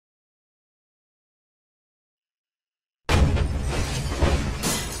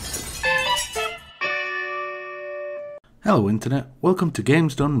Hello Internet, welcome to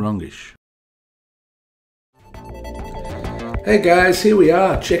Games Done Wrongish. Hey guys, here we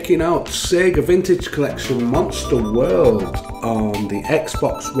are checking out Sega Vintage Collection Monster World on the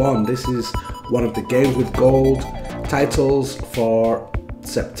Xbox One. This is one of the Games with Gold titles for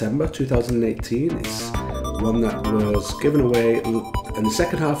September 2018. It's one that was given away in the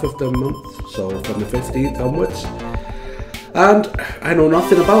second half of the month, so from the 15th onwards. And I know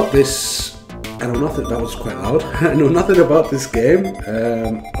nothing about this. That was quite loud. I know nothing about this game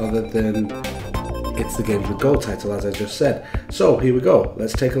other than it's the Games with Gold title, as I just said. So here we go,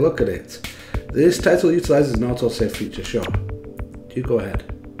 let's take a look at it. This title utilizes an autosave feature, sure. You go ahead.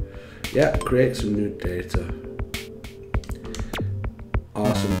 Yeah, create some new data.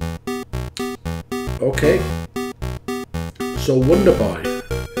 Awesome. Okay. So Wonder Boy.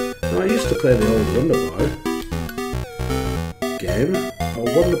 Now I used to play the old Wonder Boy game.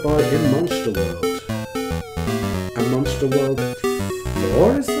 Wonder Boy in Monster World. And Monster World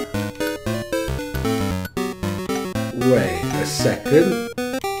 4, is that? Wait a second.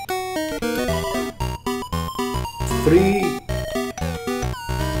 3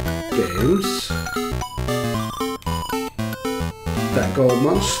 games that go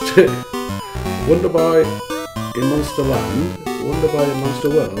Monster Wonder Boy in Monster Land, Wonder Boy in Monster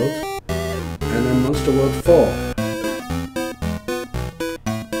World, and then Monster World 4.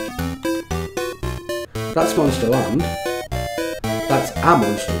 That's Monster Land. That's a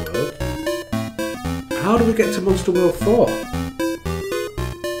Monster World. How do we get to Monster World 4?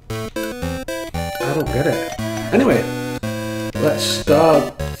 I don't get it. Anyway, let's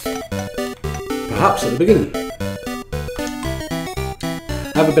start perhaps at the beginning.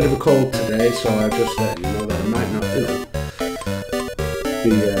 I have a bit of a cold today, so I'll just let you know that I might not,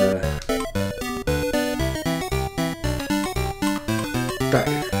 be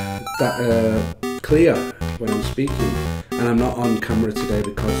clear when I'm speaking, and I'm not on camera today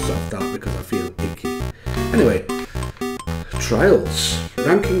because of that, because I feel icky. Anyway, trials.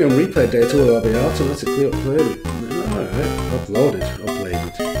 Ranking and replay data will all be automatically uploaded. Alright, uploaded.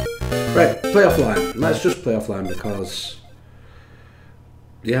 Right, play offline. Let's just play offline because,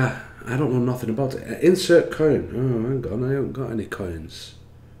 yeah, I don't know nothing about it. Insert coin. Oh, hang on, I haven't got any coins.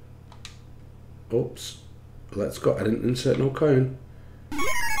 Oops. Let's go. I didn't insert no coin.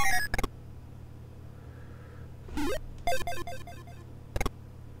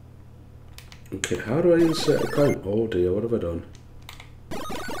 Okay, how do I insert a coin? Oh dear, what have I done?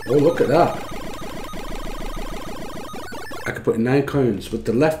 Oh, look at that. I could put in 9 coins with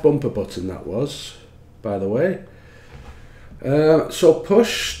the left bumper button, that was, by the way. So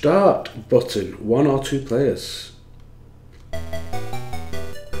push start button, 1 or 2 players.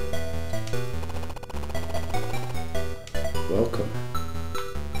 Welcome.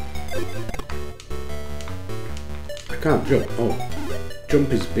 I can't jump. Oh.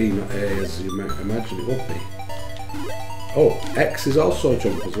 Jump is B, not A, as you might imagine it would be. Oh, X is also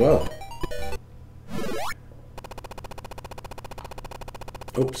jump as well.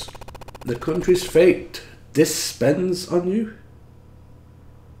 Oops. The country's fate depends on you.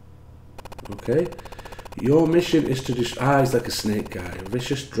 Okay. Your mission is to he's like a snake guy.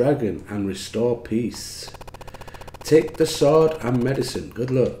 Vicious dragon and restore peace. Take the sword and medicine.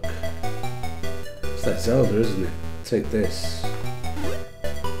 Good luck. It's like Zelda, isn't it? Take this.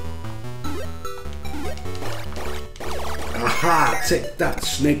 Aha! Take that,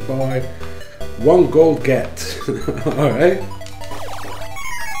 snake boy. 1 gold get. Alright.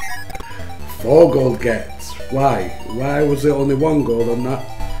 4 gold get. Why? Why was there only 1 gold on that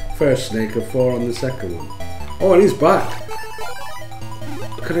first snake and 4 on the second one? Oh, and he's back.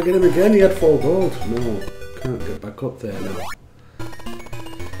 Can I get him again? He had 4 gold. No, can't get back up there now.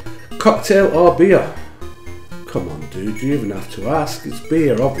 Cocktail or beer? Come on, dude, you even have to ask. It's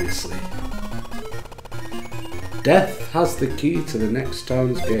beer, obviously. Death has the key to the next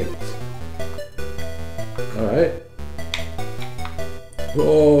town's gate. Alright.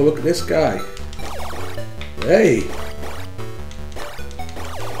 Whoa, look at this guy. Hey!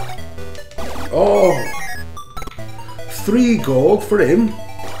 Oh! 3 gold for him.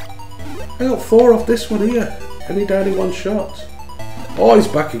 I got 4 off this one here. And he died in 1 shot. Oh, he's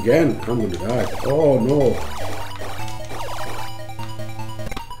back again. I'm gonna die. Oh no.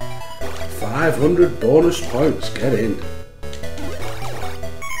 500 bonus points, get in.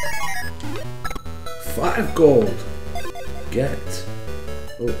 5 gold, get.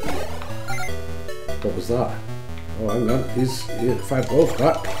 Oh, what was that? Oh, hang on, he's 5 gold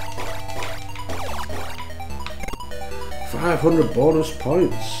back. 500 bonus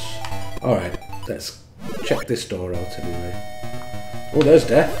points. Alright, let's check this door out anyway. Oh, there's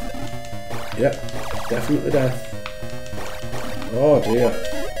death. Yep, definitely death. Oh dear.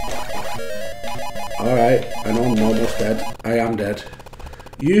 Alright, I know I'm almost dead. I am dead.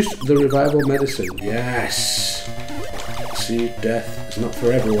 Use the revival medicine. Yes! See, death is not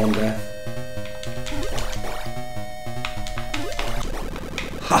for everyone, death.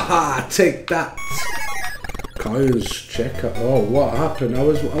 Haha, take that! Coins, check out. Oh, what happened? I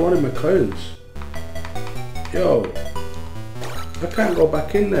wanted my coins. Yo, I can't go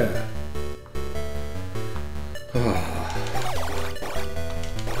back in there.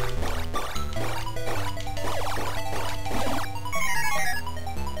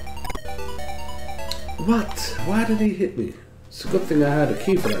 What? Why did he hit me? It's a good thing I had a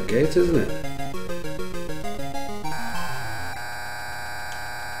key for that gate, isn't it?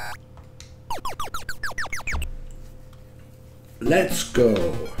 Let's go.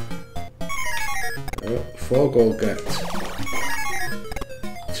 4 gold get.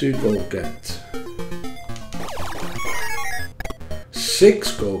 2 gold get.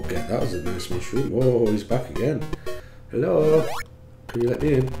 6 gold get. That was a nice mushroom. Whoa, he's back again. Hello. Can you let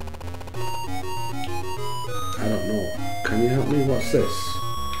me in? I don't know. Can you help me? What's this?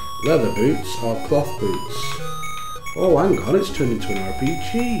 Leather boots or cloth boots? Oh, hang on. It's turned into an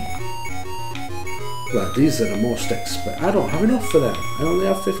RPG. Well, these are the most expensive. I don't have enough for them. I only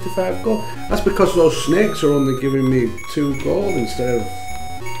have 55 gold. That's because those snakes are only giving me 2 gold instead of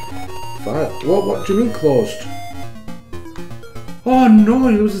 5. What do you mean closed? Oh no,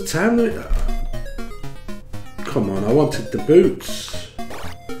 there was a time limit. Come on, I wanted the boots.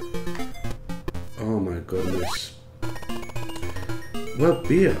 Oh my goodness. Well,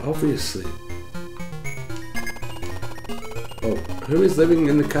 beer, obviously. Oh, who is living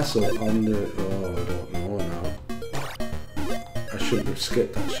in the castle on the... Oh, I don't know now. I shouldn't have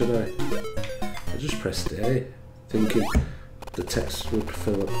skipped that, should I? I just pressed A, thinking the text would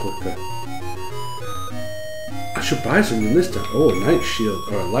fill up quicker. I should buy something this time. Oh, a night shield,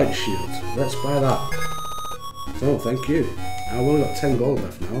 or a light shield. Let's buy that. No, thank you. I've only got 10 gold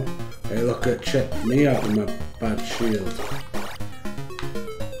left now. Hey, look at, check me out with my bad shield.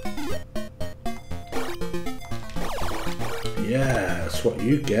 Yeah, that's what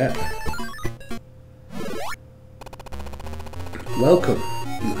you get. Welcome.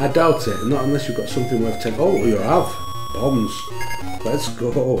 I doubt it, not unless you've got something worth 10. Oh, you have. Bombs. Let's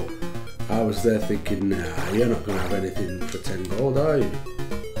go. I was there thinking, nah, you're not going to have anything for 10 gold, are you?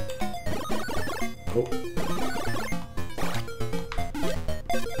 Oh.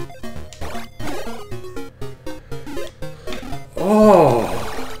 Oh!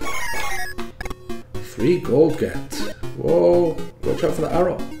 3 gold get. Whoa! Watch out for the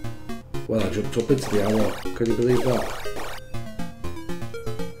arrow. Well, I jumped up into the arrow. Can you believe that?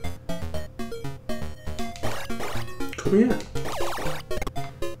 Come here.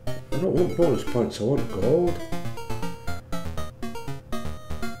 I don't want bonus points, I want gold.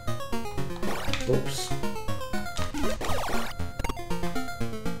 Oops.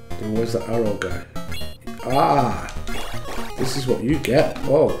 Now where's the arrow guy? Ah! This is what you get.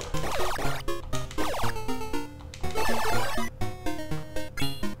 Oh.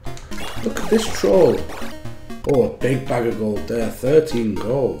 Look at this troll. Oh, a big bag of gold there. 13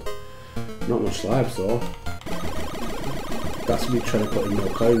 gold. Not much lives though. That's me trying to put in more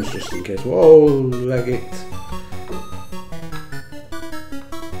coins just in case. Whoa, leg it.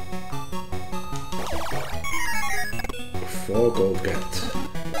 Four gold get.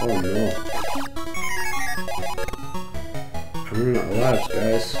 Oh no. I'm running out of lives,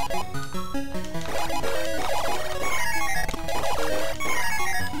 guys.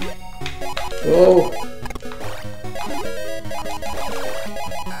 Whoa!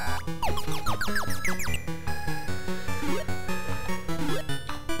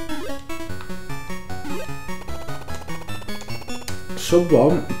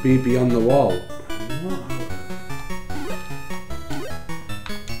 Someone be beyond the wall. What?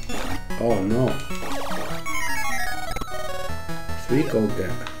 Oh no. 3 gold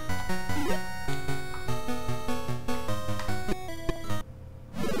get.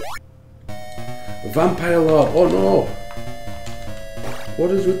 Vampire Lord. Oh no.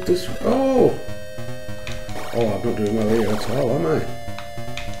 What is with this? Oh. Oh, I'm not doing well here at all, am I?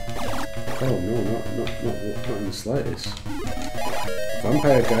 Oh no, not in the slightest.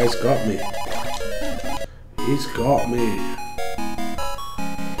 Vampire guy's got me. He's got me.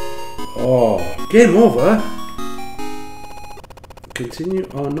 Oh, game over. Continue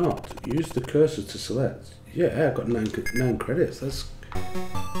or not. Use the cursor to select. Yeah, I got 9 credits. That's.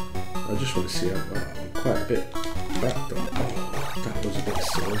 I just want to see how I'm quite a bit back though. Oh, that was a bit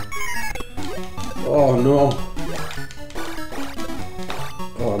silly. Oh no.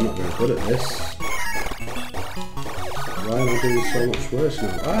 Oh, I'm not very good at this. Why am I doing so much worse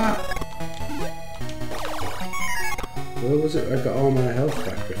now? Ah! Where was it I got all my health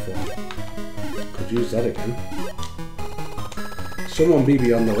back before? Could use that again. Someone be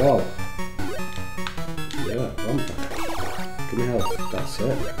beyond the wall. Yeah, vampire. Give me health. That's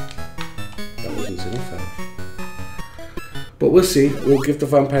it. That wasn't enough health. But we'll see. We'll give the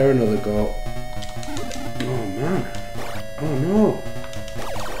vampire another go. Oh man. Oh no.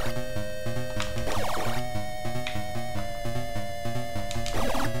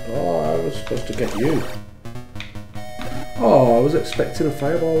 Oh, I was supposed to get you. Oh, I was expecting a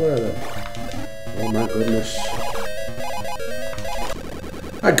fireball there then. Oh my goodness.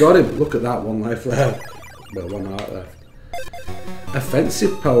 I got him. Look at that, 1 life left. Well, 1 heart left.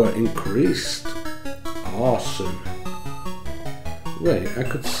 Offensive power increased. Awesome. Wait, I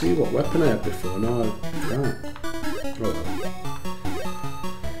could see what weapon I had before. No, I can't. Oh well.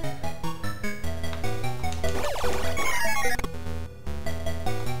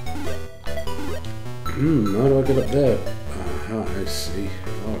 How do I get up there? Aha, I see.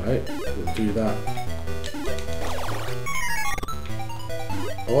 Alright, we'll do that.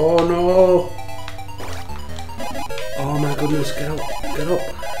 Oh no! Oh my goodness, get up! Get up!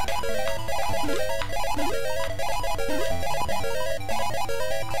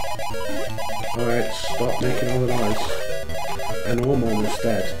 Alright, stop making all the noise. I know I'm almost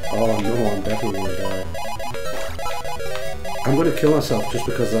dead. Oh no, I'm definitely gonna die. I'm gonna kill myself just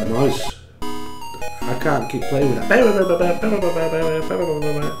because of that noise. I can't keep playing with that.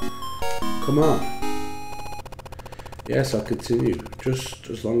 Come on. Yes, I'll continue. Just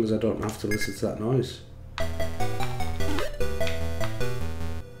as long as I don't have to listen to that noise. I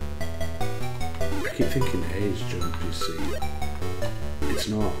keep thinking A is jump, you see. It's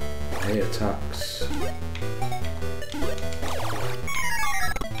not. A attacks.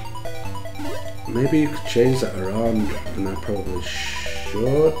 Maybe you could change that around, and I probably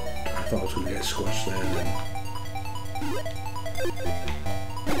should. I thought I was going to get squashed there then. I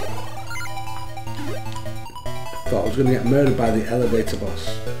thought I was going to get murdered by the elevator boss.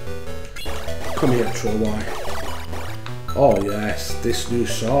 Come here, Troll Y. Oh yes, this new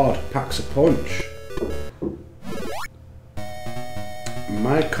sword packs a punch.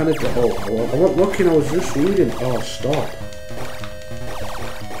 My kind of... Oh, I wasn't looking, I was just reading. Oh, stop.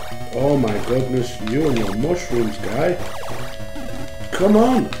 Oh my goodness, you and your mushrooms, guy. Come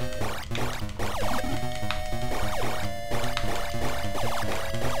on.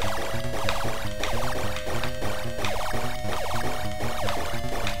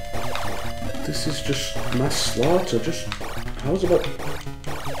 This is just mass slaughter. Just how's about?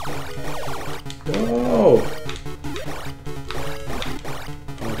 Oh!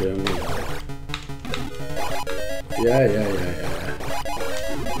 Oh dear me. Yeah.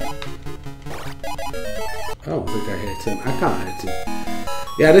 I don't think I hit him. I can't hit him.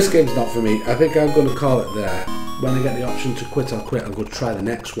 Yeah, this game's not for me. I think I'm going to call it there. When I get the option to quit, I'll quit. I'm going to try the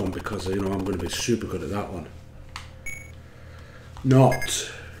next one because you know I'm going to be super good at that one. Not.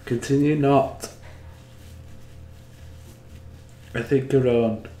 Continue not. I think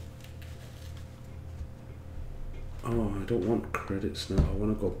around. Oh, I don't want credits now. I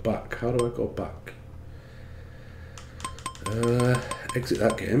want to go back. How do I go back? Exit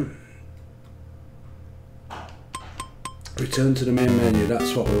that game. Return to the main menu.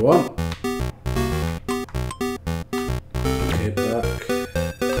 That's what we want. Okay, back.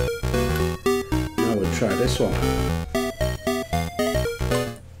 Now we'll try this one.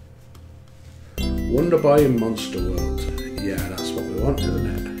 Wonder Boy in Monster World. Yeah, that's what we want, isn't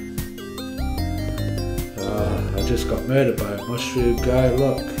it? I just got murdered by a mushroom guy.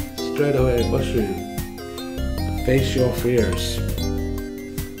 Look, straight away, mushroom. Face your fears.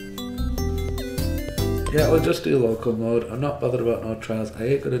 Yeah, we'll just do local mode. I'm not bothered about no trials. I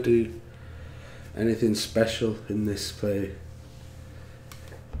ain't gonna do anything special in this play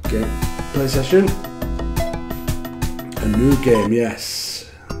session. A new game, yes.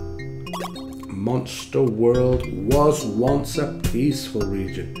 Monster World was once a peaceful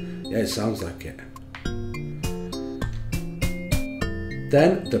region. Yeah, it sounds like it.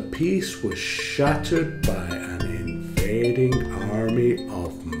 Then the peace was shattered by an invading army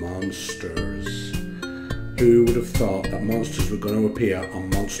of monsters. Who would have thought that monsters were going to appear on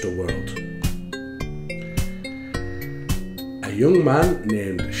Monster World? A young man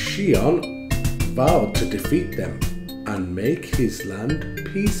named Shion vowed to defeat them and make his land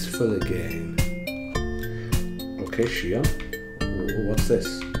peaceful again. Okay, Shion. Oh, what's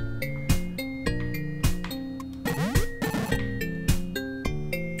this?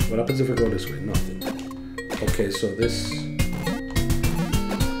 What happens if I go this way? Nothing. Okay, so this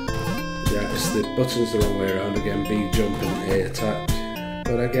Yeah, it's the buttons the wrong way around again, B jump and A attack.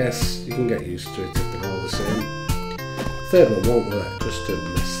 But I guess you can get used to it if they're all the same. Third one won't work, just to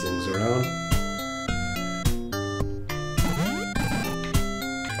mess things around.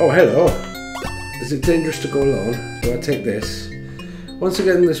 Oh, hello! Is it dangerous to go alone? Do I take this? Once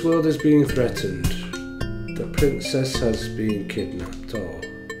again, this world is being threatened. The princess has been kidnapped. Oh.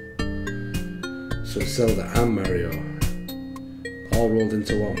 So Zelda and Mario. All rolled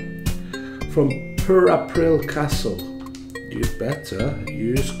into one. From April Castle. You'd better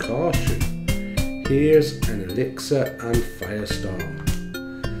use caution. Here's an elixir and firestorm.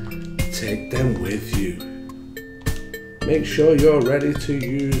 Take them with you. Make sure you're ready to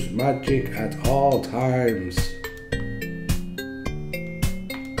use magic at all times.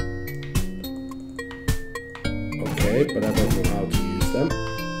 Okay, but I don't know how to use them.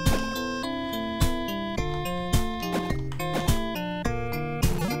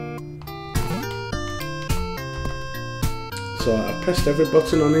 So I pressed every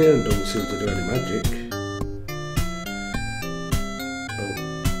button on here and don't seem to do any magic. Oh.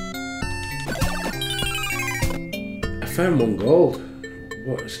 I found 1 gold.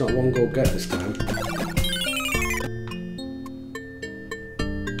 What? It's not 1 gold get this time.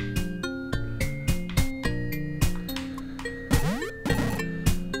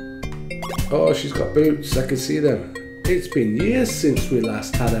 Oh, she's got boots. I can see them. It's been years since we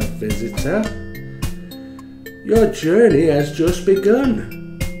last had a visitor. Your journey has just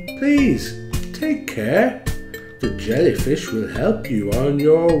begun. Please, take care. The jellyfish will help you on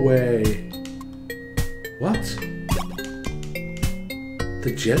your way. What?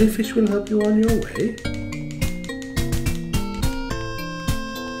 The jellyfish will help you on your way?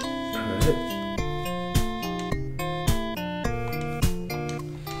 Alright.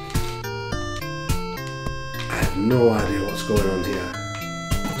 I have no idea what's going on here.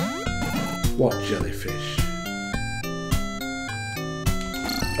 What jellyfish?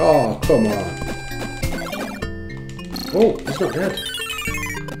 Oh, come on. Oh, it's not dead.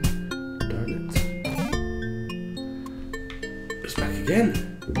 Darn it. It's back again.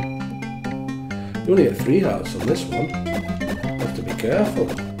 You only get 3 hearts on this one. You have to be careful.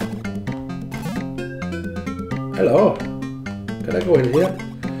 Hello. Can I go in here?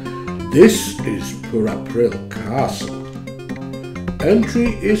 This is April Castle.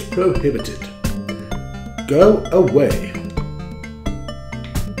 Entry is prohibited. Go away.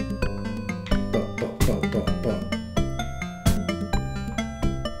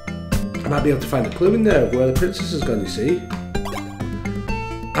 I might be able to find a clue in there of where the princess has gone, you see.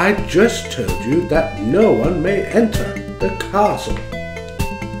 I just told you that no one may enter the castle.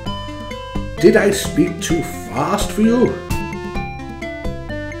 Did I speak too fast for you?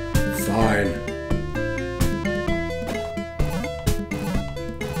 Fine.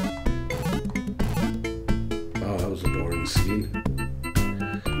 Oh, that was a boring scene.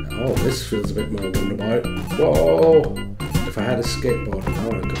 Oh, this feels a bit more roundabout. Whoa! If I had a skateboard now,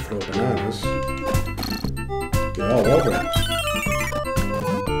 I could throw bananas. They're all over it.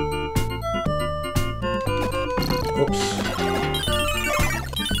 Oops.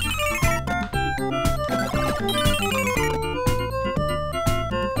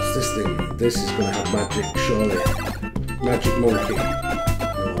 What's this thing? This is going to have magic, surely. Magic monkey.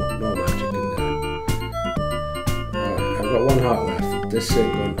 No magic in there. Alright, I've got 1 heart left. This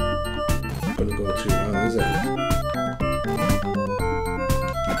ain't going to go too well, is it?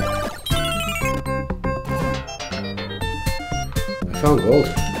 Found gold.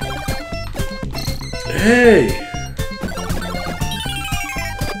 Hey!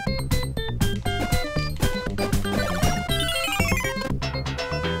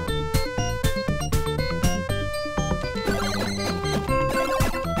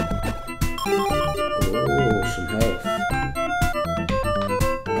 Oh, some health.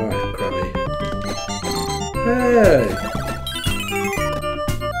 Alright, Krabby. Hey!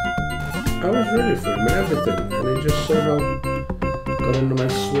 I was ready for him and everything, and he just somehow got under my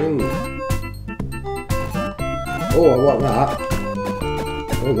swing. Oh, I want that.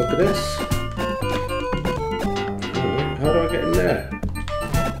 Oh, look at this. How do I get in there?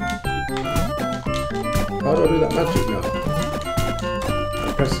 How do I do that magic now?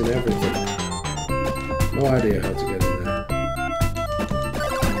 I'm pressing everything. No idea how to get in there.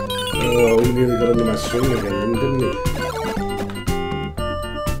 Oh, he nearly got under my swing again, didn't he?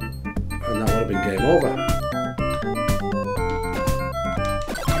 And that would have been game over.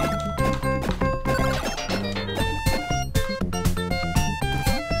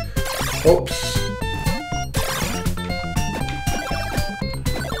 Oops.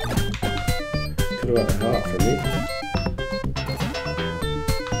 Could have had a heart for me.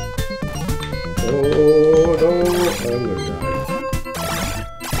 Oh no, I'm gonna die.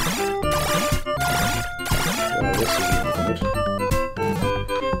 Well, this isn't good.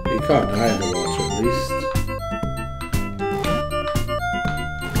 You can't die in the water at least.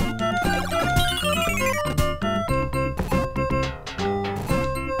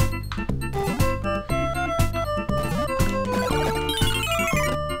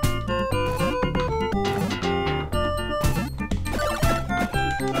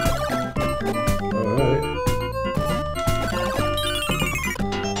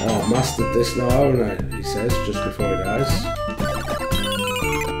 Mastered this now, haven't I? He says just before he dies.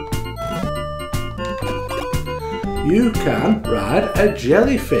 You can ride a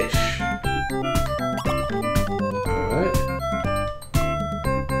jellyfish. Alright.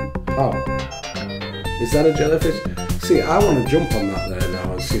 Oh. Is that a jellyfish? See, I want to jump on that there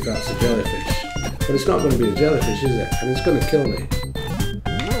now and see if that's a jellyfish. But it's not going to be a jellyfish, is it? And it's going to kill me.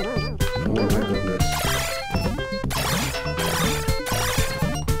 Oh my goodness.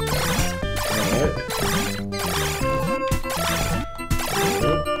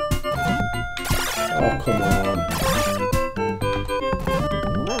 Oh, come on.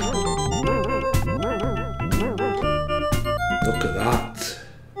 Look at that.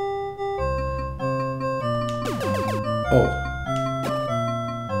 Oh.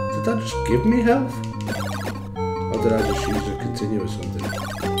 Did that just give me health? Or did I just use a continue or something?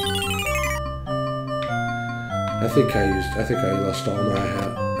 I think I lost all my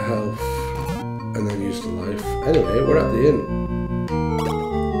health and then used a life. Anyway, we're at the inn.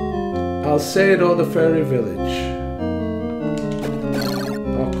 I'll say it or the fairy village.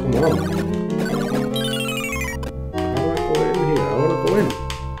 Oh, come on. How do I go in here? I want to go in.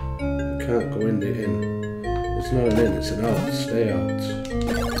 You can't go in the inn. It's not an inn, it's an out. Stay out.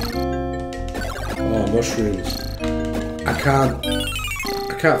 Oh, mushrooms. I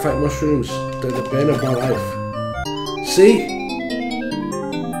can't fight mushrooms. They're the bane of my life. See?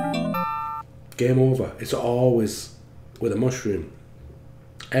 Game over. It's always with a mushroom.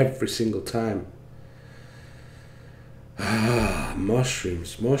 Every single time. Ah,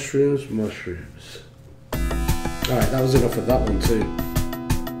 mushrooms, mushrooms, mushrooms. Alright, that was enough of that one too.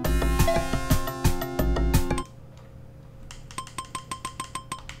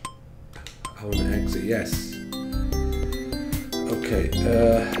 I want to exit, yes. Okay,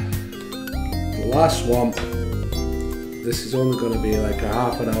 the last one. This is only going to be like a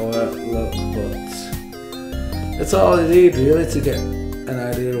half an hour, but that's all I need really to get an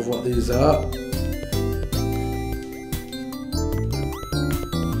idea of what these are.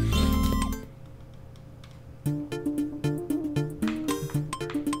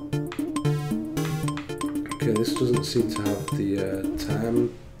 Okay, this doesn't seem to have the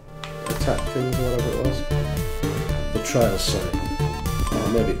time attack things or whatever it was. The trial site. Oh,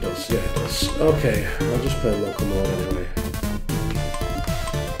 maybe it does. Yeah, it does. Okay, I'll just play local mode anyway.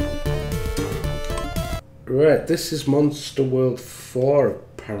 Right, this is Monster World 4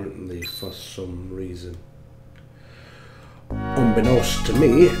 apparently for some reason. Unbeknownst to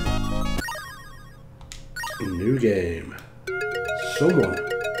me, new game. Someone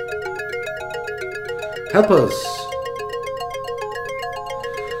help us!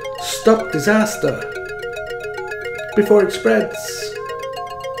 Stop disaster before it spreads.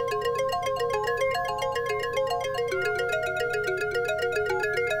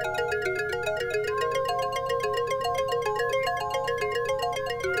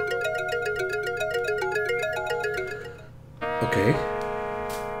 Okay.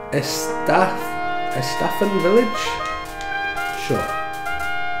 Estafen village? Sure.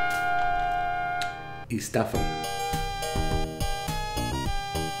 Estafen.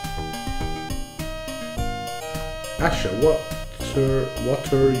 Asha,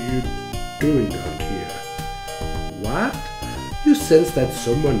 what are you doing out here? What? You sense that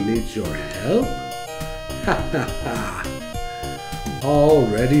someone needs your help? Ha ha ha.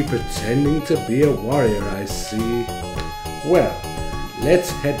 Already pretending to be a warrior, I see. Well, let's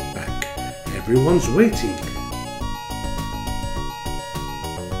head back. Everyone's waiting.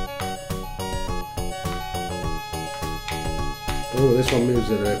 Oh, this one moves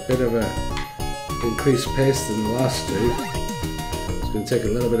at a bit of a increased pace than the last two. It's going to take a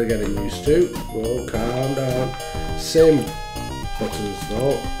little bit of getting used to. Whoa, calm down. Same buttons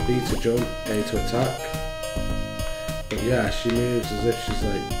though. B to jump, A to attack. But yeah, she moves as if she's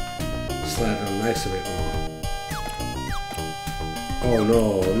like sliding on ice a bit more. Oh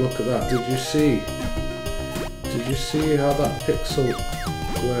no, look at that. Did you see? Did you see how that pixel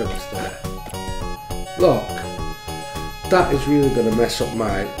works there? Look, that is really going to mess up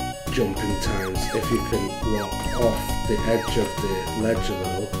my jumping times if you can walk off the edge of the ledge a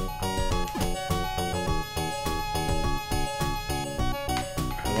little.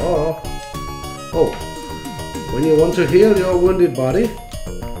 Oh, when you want to heal your wounded body,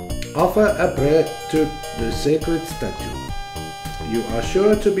 offer a prayer to the sacred statue. You are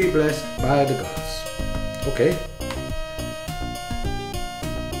sure to be blessed by the gods. Okay.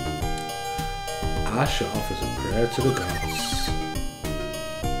 Asha offers a prayer to the gods.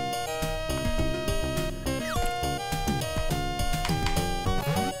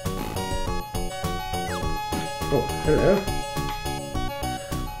 Oh, hello.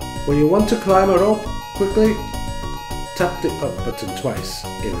 When you want to climb a rope quickly, tap the up button twice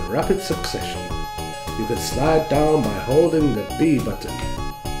in rapid succession. You can slide down by holding the B button.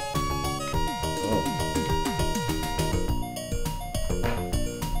 Oh.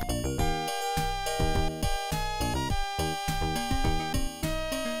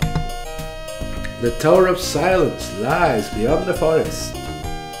 The Tower of Silence lies beyond the forest.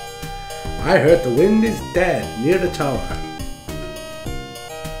 I heard the wind is dead near the tower.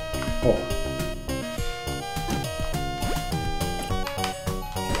 Oh.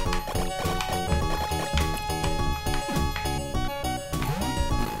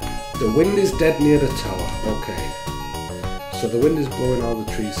 The wind is dead near the tower. Okay. So the wind is blowing all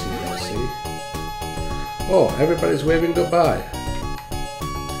the trees here, I see. Oh, everybody's waving goodbye.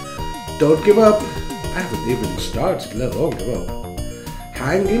 Don't give up. I haven't even started, let alone give up.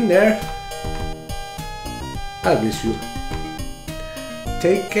 Hang in there. I'll miss you.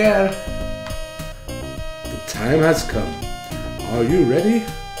 Take care. The time has come. Are you ready?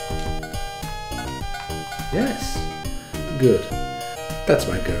 Yes. Good. That's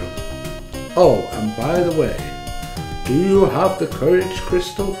my girl. Oh, and by the way, do you have the courage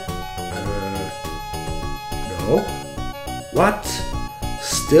crystal? No. What?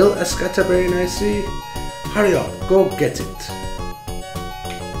 Still a scatterbrain, I see. Hurry up, go get it.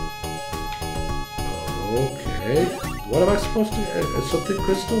 Okay. What am I supposed to get? Something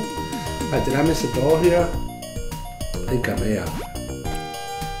crystal? Did I miss a door here? I think I may have.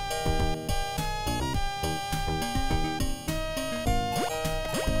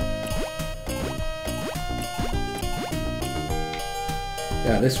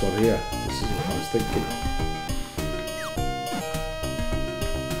 Yeah, this one here. This is what I was thinking.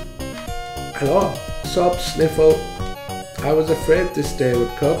 Hello, sob, sniffle. I was afraid this day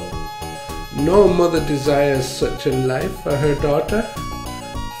would come. No mother desires such a life for her daughter,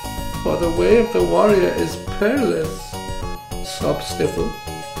 for the way of the warrior is perilous. Sob, sniffle.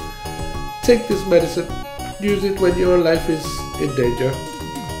 Take this medicine. Use it when your life is in danger.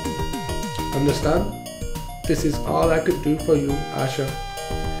 Understand? This is all I could do for you, Asha.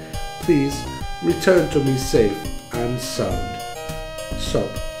 Please return to me safe and sound. Sob,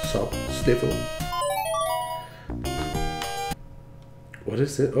 sob, sniffle. What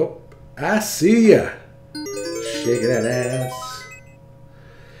is it? Oh, I see ya. Shake that ass.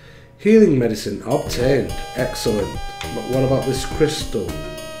 Healing medicine obtained. Excellent. But what about this crystal?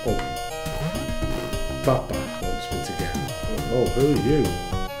 Oh, Papa wants me to get. Oh, who are you?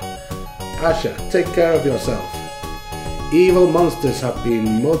 Asha, take care of yourself. Evil monsters have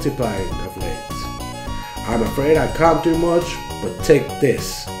been multiplying of late. I'm afraid I can't do much, but take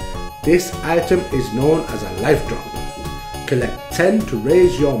this. This item is known as a life drop. Collect 10 to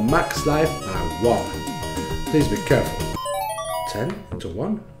raise your max life by 1. Please be careful. 10 to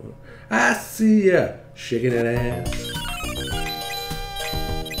 1? I see ya. Shaking that ass.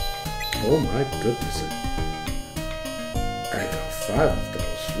 Oh my goodness. I got 5 of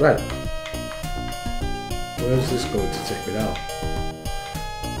those. Right. Where's this going to take me now?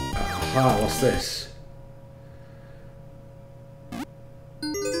 Aha, what's this?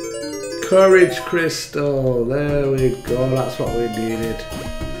 Courage crystal. There we go. That's what we needed.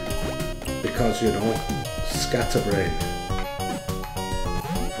 Because, you know, scatterbrain.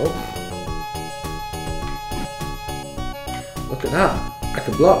 Oh. Look at that. I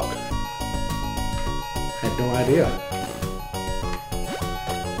can block. I had no idea.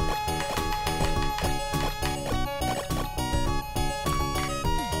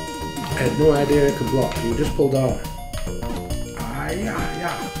 I had no idea I could block. You just pull down. Ah, yeah,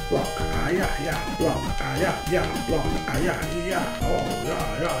 yeah, block. Ah, yeah, yeah, block. Ah, yeah, yeah, block. Ah, yeah, yeah. Oh,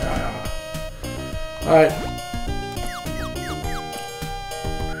 yeah, yeah, yeah, yeah. Alright.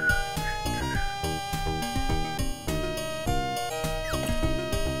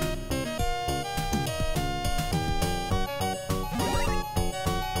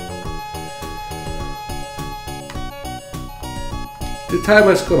 The time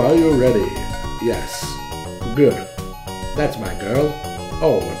has come. Are you ready? Yes. Good. That's my girl.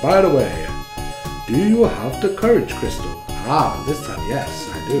 Oh, and by the way, do you have the courage crystal? Ah, this time, yes,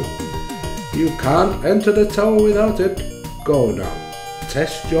 I do. You can't enter the tower without it. Go now.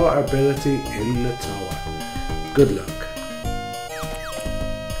 test your ability in the tower. Good luck.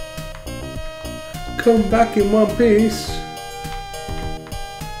 Come back in one piece.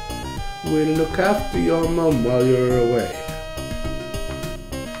 We'll look after your mum while you're away.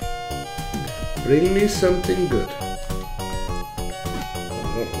 Bring me something good.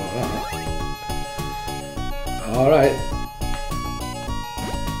 Alright.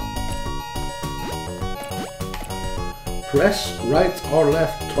 Press right or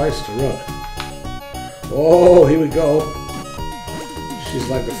left twice to run. Oh, here we go. She's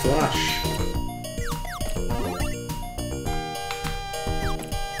like the Flash.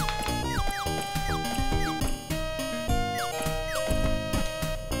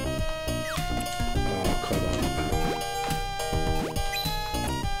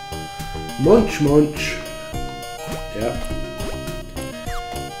 Munch, munch. Yep.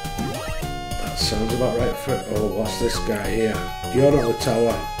 That sounds about right for... Oh, what's this guy here? You're not the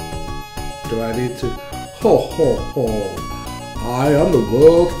tower. Do I need to... Ho, ho, ho. I am the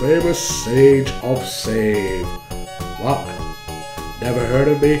world famous Sage of Save. What? Never heard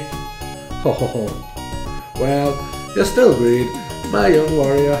of me? Ho, ho, ho. Well, you're still green, my young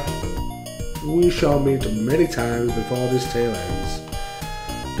warrior. We shall meet many times before this tale ends.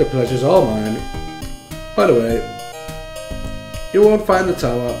 The pleasure's all mine. By the way, you won't find the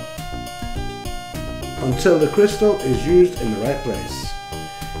tower until the crystal is used in the right place.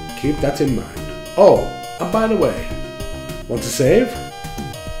 Keep that in mind. Oh, and by the way, want to save?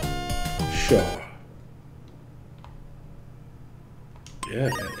 Sure. Yeah.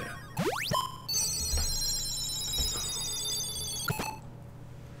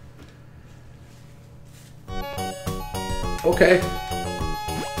 Okay.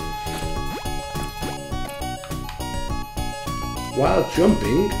 While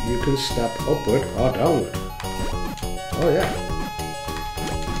jumping, you can step upward or downward. Oh yeah.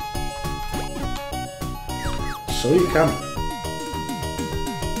 So you can.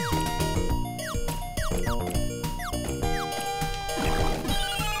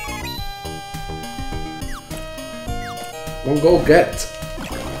 One go get.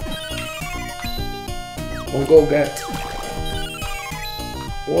 One go get.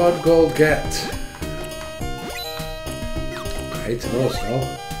 One go get. I hate to know so.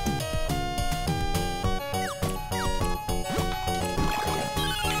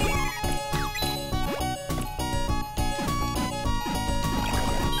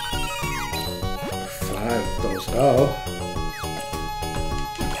 Five those go.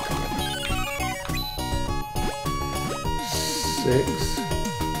 Six.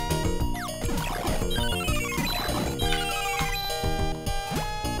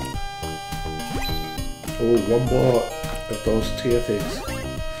 Oh, one more of those tier things.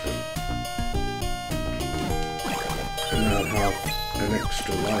 And I'll have an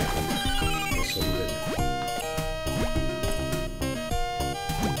extra life or something.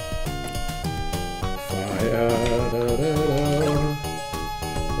 Fire. Da, da, da.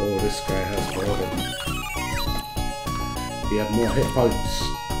 Oh, this guy has more than... He had more hit points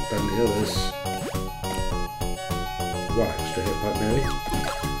than the others. What extra hit point maybe?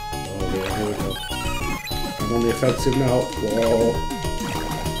 Oh yeah, here we go. I'm on the offensive now. Whoa.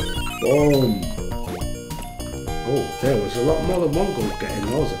 Boom. Oh, there was a lot more than one goal getting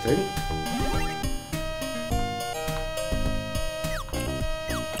those, I think.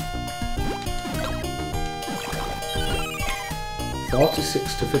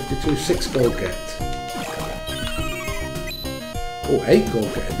 $46 to 52, 6 goal get. Oh, 8 goal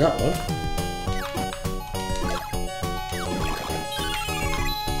getting that one.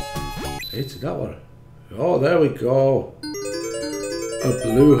 Hated that one. Oh, there we go. A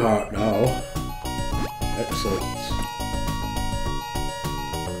blue heart now. Excellent.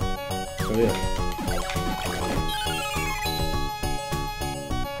 Oh yeah.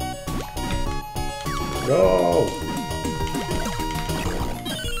 No!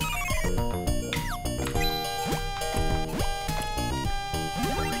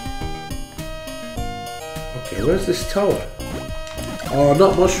 Okay, where's this tower? Oh,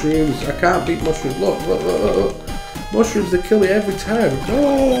 not mushrooms. I can't beat mushrooms. Look, look, look, look. Mushrooms, they kill me every time.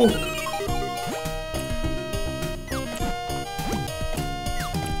 No!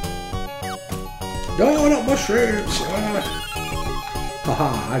 No, not mushrooms! Haha,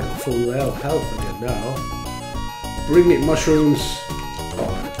 I got full health again now. Bring it, mushrooms.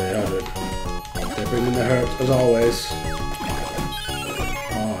 Oh, they are good. They're bringing the hurt, as always.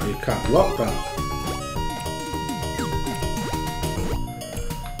 Oh, you can't block that.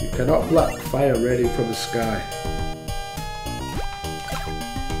 Cannot block fire raining from the sky.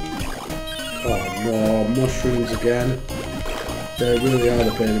 Oh no, mushrooms again. They really are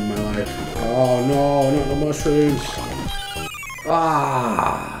the pain in my life. Oh no, not the mushrooms.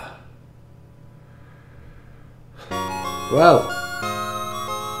 Ah. Well,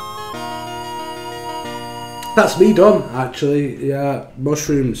 that's me done, actually. Yeah,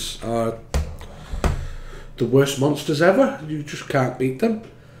 mushrooms are the worst monsters ever. You just can't beat them.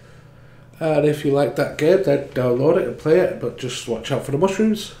 And if you like that game, then download it and play it, but just watch out for the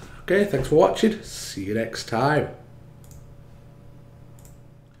mushrooms. Okay, thanks for watching. See you next time.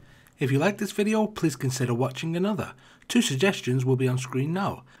 If you like this video, please consider watching another. 2 suggestions will be on screen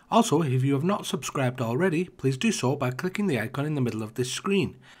now. Also, if you have not subscribed already, please do so by clicking the icon in the middle of this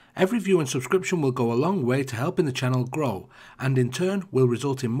screen. Every view and subscription will go a long way to helping the channel grow, and in turn will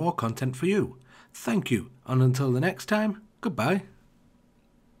result in more content for you. Thank you, and until the next time, goodbye.